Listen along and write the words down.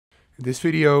In this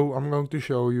video, I'm going to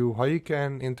show you how you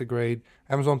can integrate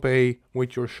Amazon Pay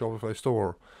with your Shopify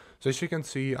store. So as you can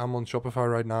see, I'm on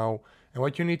Shopify right now. And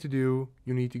what you need to do,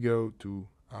 you need to go to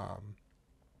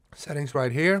settings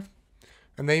right here.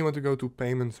 And then you want to go to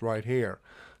payments right here.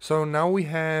 So now we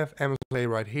have Amazon Pay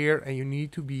right here, and you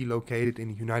need to be located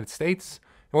in the United States.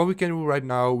 And what we can do right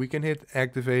now, we can hit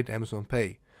activate Amazon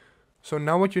Pay. So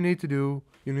now what you need to do,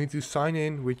 you need to sign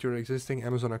in with your existing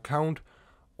Amazon account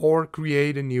or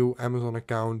create a new Amazon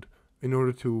account in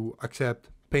order to accept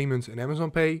payments in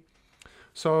Amazon Pay.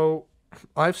 So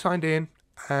I've signed in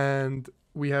and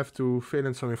we have to fill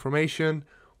in some information.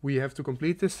 We have to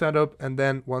complete this setup, and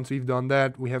then once we've done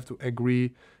that, we have to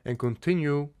agree and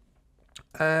continue.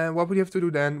 And what we have to do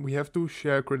then, we have to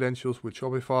share credentials with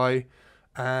Shopify,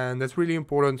 and that's really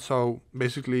important. So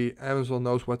basically Amazon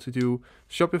knows what to do,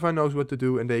 Shopify knows what to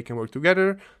do, and they can work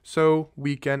together so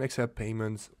we can accept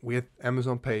payments with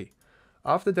Amazon Pay.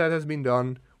 After that has been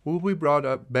done, we'll be brought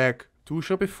up back to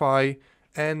Shopify,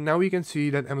 and now we can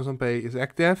see that Amazon Pay is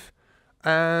active,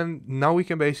 and now we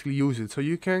can basically use it. So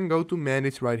you can go to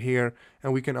manage right here,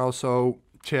 and we can also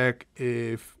check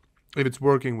if it's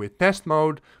working with test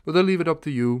mode, but I'll leave it up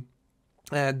to you.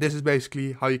 And this is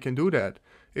basically how you can do that.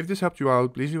 If this helped you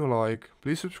out, please leave a like,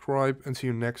 please subscribe, and see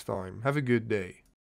you next time. Have a good day.